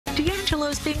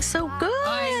D'Angelo's being so good.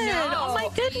 I know. Oh my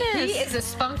goodness. He is a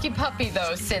spunky puppy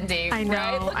though, Cindy. I know.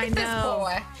 Right? Look at this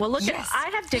boy. Well, look Yes. at, I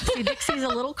have Dixie. Dixie's a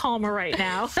little calmer right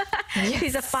now. Yes.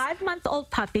 She's a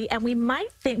 5-month-old puppy, and we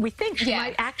think she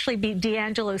might actually be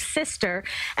D'Angelo's sister,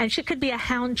 and she could be a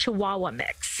hound chihuahua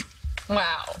mix.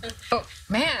 Wow. Oh,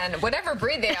 man, whatever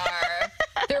breed they are,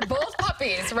 they're both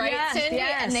puppies, right, Yes, Cindy?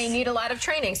 yes. And they need a lot of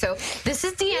training. So this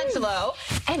is D'Angelo,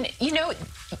 and, you know,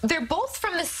 they're both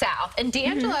from the South. And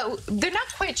D'Angelo, they're not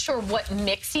quite sure what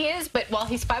mix he is, but while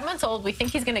he's 5 months old, we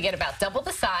think he's going to get about double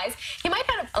the size. He might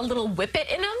have a little whippet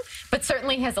in him, but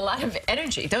certainly has a lot of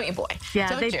energy, don't you, boy? Yeah,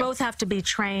 don't they you? both have to be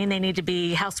trained. They need to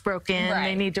be housebroken. Right.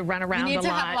 They need to run around a lot. You need to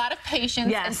have a lot of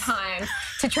patience and time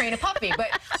to train a puppy. But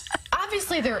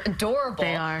obviously, they're adorable.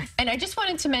 They are. And I just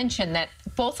wanted to mention that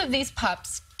both of these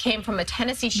pups came from a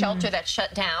Tennessee shelter that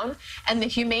shut down, and the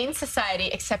Humane Society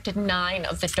accepted 9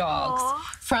 of the dogs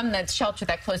from the shelter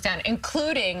that closed down,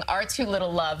 including our 2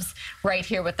 little loves right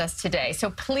here with us today.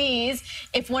 So please,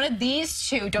 if one of these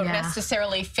 2 don't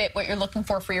necessarily fit what you're looking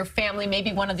for your family,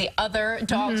 maybe one of the other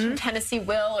dogs from Tennessee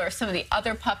will, or some of the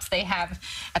other pups they have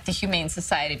at the Humane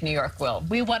Society of New York will.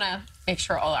 We want to make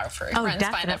sure all our furry friends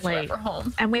find a forever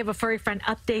home. And we have a furry friend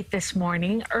update this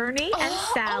morning. Ernie and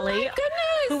Sally, oh my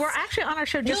goodness, who were actually on our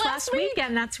show just last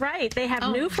weekend. That's right. They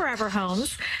have new forever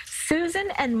homes. Susan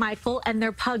and Michael and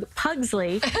their pug,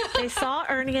 Pugsley, they saw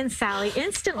Ernie and Sally,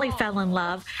 instantly fell in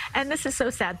love. And this is so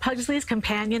sad. Pugsley's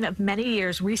companion of many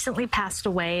years recently passed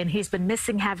away, and he's been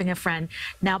missing having a friend.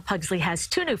 Now Pugsley has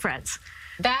 2 new friends.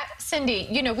 That, Cindy,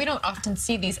 you know, we don't often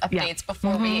see these updates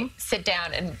before we sit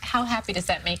down, and how happy does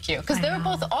that make you? Because they were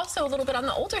both also a little bit on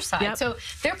the older side, so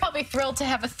they're probably thrilled to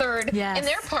have a third in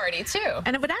their party, too.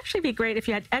 And it would actually be great if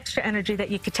you had extra energy that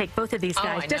you could take both of these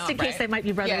guys, just in case they might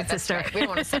be brother and sister. Right. We don't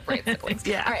want to separate siblings.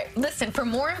 Yeah. All right, listen, for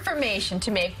more information to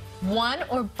make one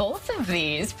or both of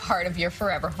these part of your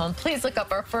forever home, please look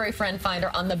up our Furry Friend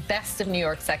Finder on the Best of New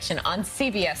York section on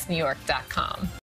CBSNewYork.com.